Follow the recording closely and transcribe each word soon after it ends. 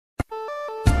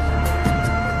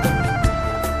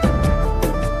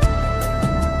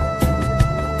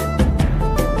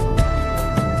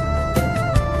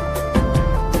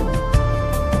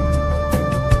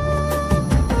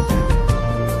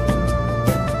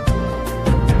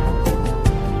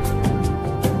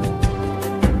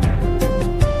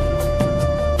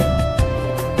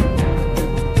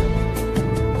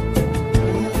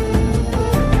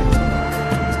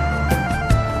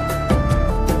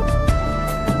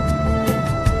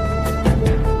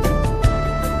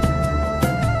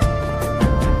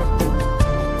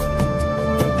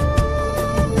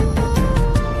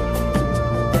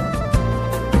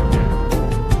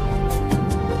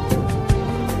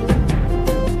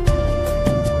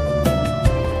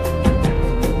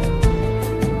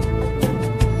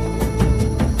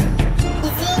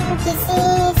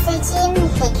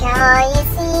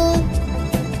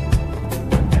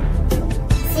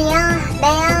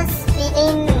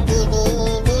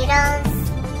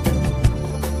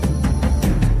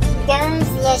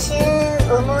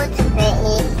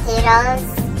biraz.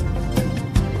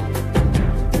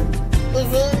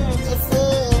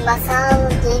 Bizimkisi masal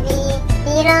gibi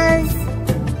biraz.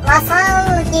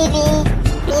 Masal gibi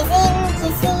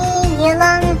bizimkisi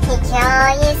yılan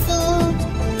hikayesi.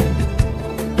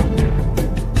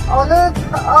 Olup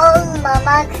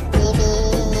olmamak gibi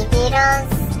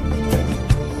biraz.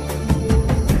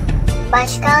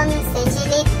 Başkan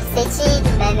seçilip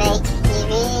seçilmemek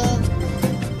gibi.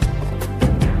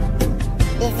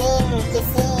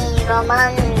 Bizimkisi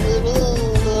roman gibi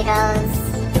biraz.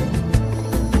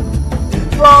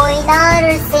 Bu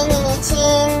oylar senin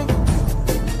için,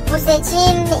 bu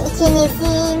seçim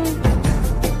ikinizin.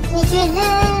 Hiç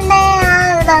üzülme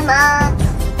ağlama,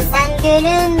 sen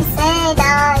gülümse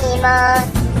daima.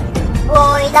 Bu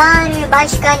oylar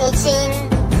başkan için,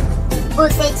 bu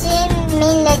seçim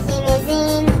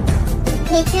milletimizin.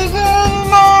 Hiç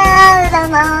üzülme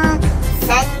ağlama,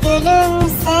 sen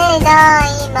gülümse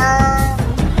daima.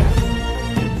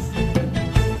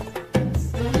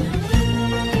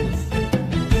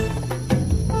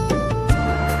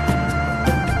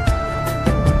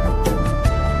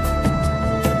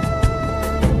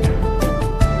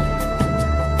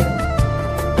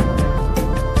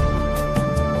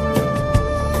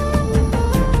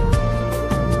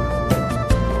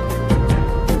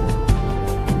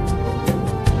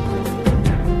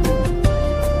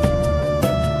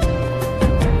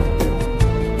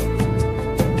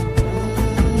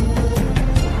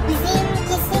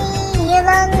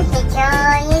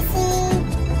 Hikayesi.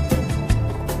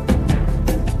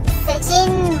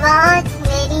 Seçim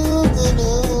vaatleri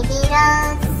gibi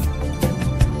biraz.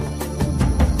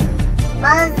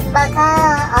 Mazbata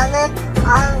alıp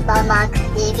almamak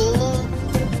gibi.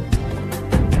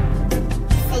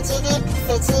 Seçilip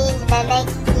seçilmemek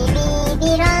gibi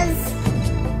biraz.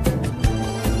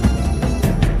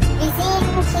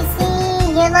 Bizimkisi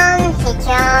yılan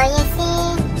hikayesi.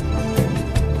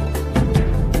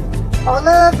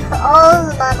 Olup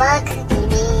olmamak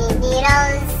gibi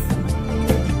biraz.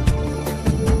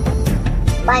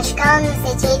 Başkan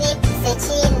seçilip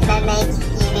seçilmemek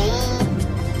gibi.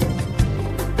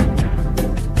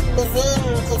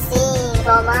 Bizimkisi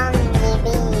roman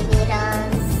gibi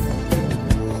biraz.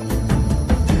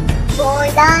 Bu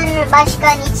oylar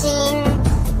başkan için,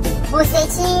 bu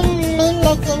seçim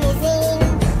milletimizin.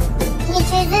 Hiç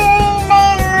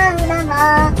üzülme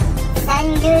ağlama, sen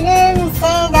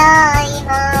gülümse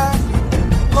daima.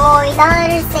 Bu oylar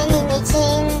senin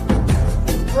için,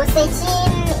 bu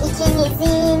seçim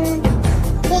ikinizin.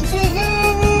 Hiç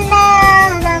üzülme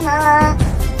ağlama,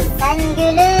 sen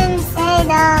gülümse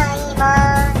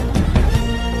daima.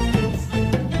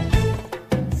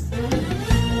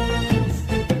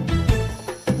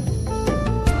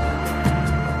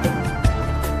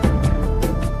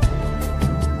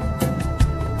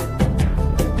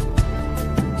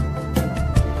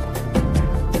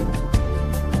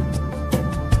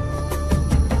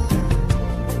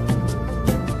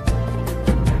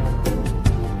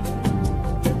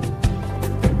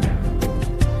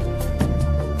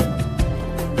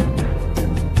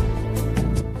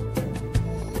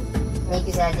 Ne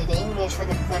güzeldi değil mi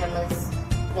yaşadıklarımız?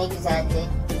 Ne güzeldi.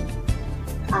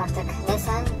 Artık ne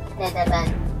sen ne de ben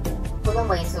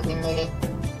bulamayız o günleri.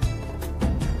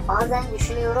 Bazen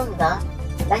düşünüyorum da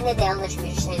bende de yanlış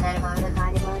bir şeyler vardı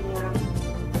galiba diyorum.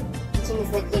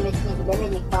 İkimiz de kıymetini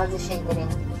bilemedik bazı şeylerin.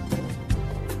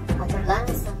 Hatırlar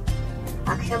mısın?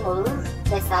 Akşam olur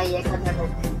mesaiye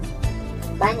kalırdık.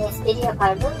 Ben espri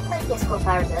yapardım, herkes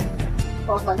kopardı.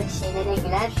 Olmadık şeylere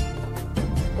güler,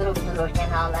 durup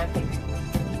dururken ağlardık.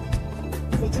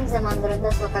 Seçim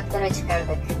zamanlarında sokaklara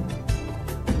çıkardık.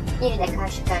 Bir de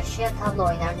karşı karşıya tavla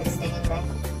oynardık seninle.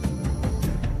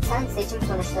 Sen seçim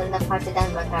sonuçlarına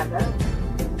partiden bakardın.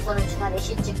 Sonuçlar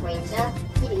eşit çıkmayınca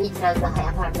bir itiraz daha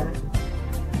yapardın.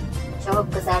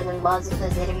 Çok kızardın bazı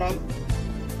sözlerime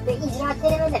ve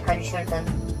icraatlerime de karışırdın.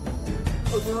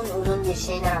 Uzun uzun bir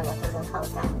şeyler anlatırdın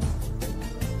halka.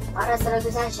 Ara sıra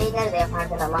güzel şeyler de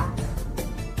yapardın ama.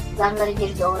 Zarları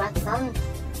bir doğratsan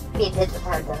bir de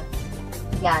tutardın.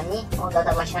 Yani onda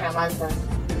da başaramazdın.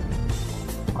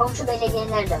 Komşu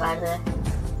belediyeler de vardı.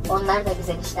 Onlar da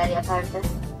güzel işler yapardı.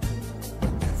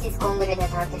 Siz kongrede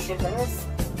tartışırdınız.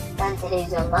 Ben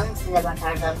televizyondan size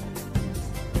bakardım.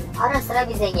 Ara sıra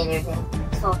bize gelirdi.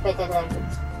 Sohbet ederdik.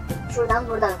 Şuradan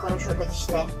buradan konuşurduk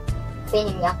işte.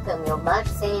 Benim yaptığım yollar,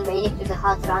 senin Beylikdüzü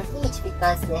hatıran hiç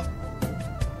bitmezdi.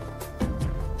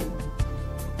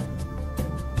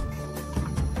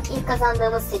 İlk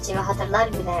kazandığımız seçimi hatırlar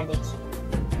gülerdik.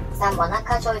 Sen bana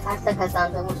kaç oy farkla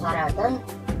kazandığımı sorardın.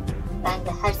 Ben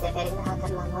de her seferinde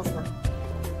hatırlamazdım.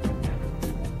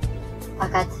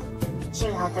 Fakat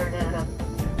şimdi hatırlıyorum.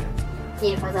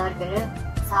 Bir pazar günü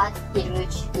saat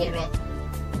 23:20.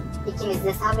 İkimiz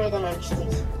de sabredememiştik.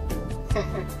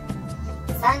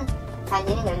 Sen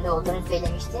kendinin önünde olduğunu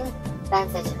söylemiştin.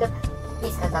 Bense çıkıp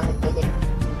biz kazandık dedim.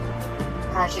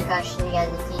 Karşı karşıya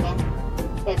geldik yine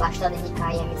ve başladı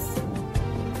hikayemiz.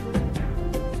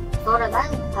 Sonra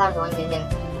ben pardon dedim.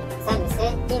 Sen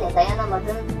ise yine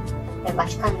dayanamadın ve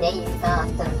başkan diye imza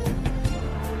attın.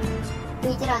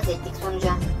 İtiraz ettik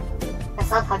sonuca.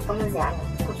 Yasal hakkımız yani.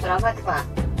 Kusura bakma.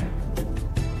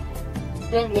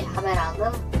 Dün bir haber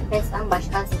aldım. Resmen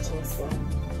başkan seçilmişsin.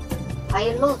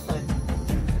 Hayırlı olsun.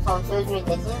 Son söz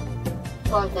milletin,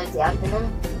 son söz yargının.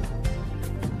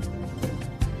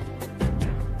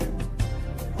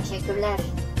 Teşekkürler.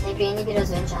 Tebriğini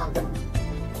biraz önce aldım.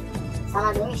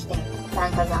 Sana demiştim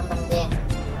ben kazandım diye.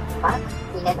 Bak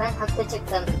yine ben haklı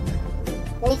çıktım.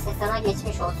 Neyse sana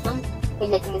geçmiş olsun.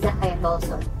 Milletimize hayırlı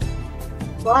olsun.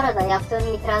 Bu arada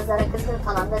yaptığın itirazlara kızgın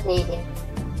falan da değilim.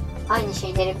 Aynı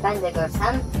şeyleri ben de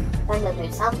görsem, ben de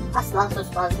duysam asla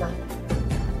susmazdım.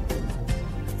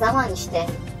 Zaman işte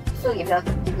su gibi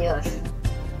akıp gidiyor.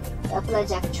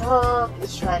 Yapılacak çok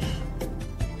iş var.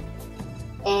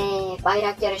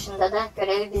 Bayrak yarışında da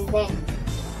görev bizde.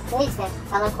 Neyse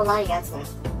sana kolay gelsin.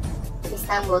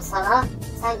 İstanbul sana,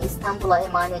 sen İstanbul'a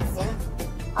emanetsin.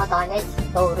 Adalet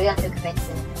doğruya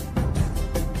hükmetsin.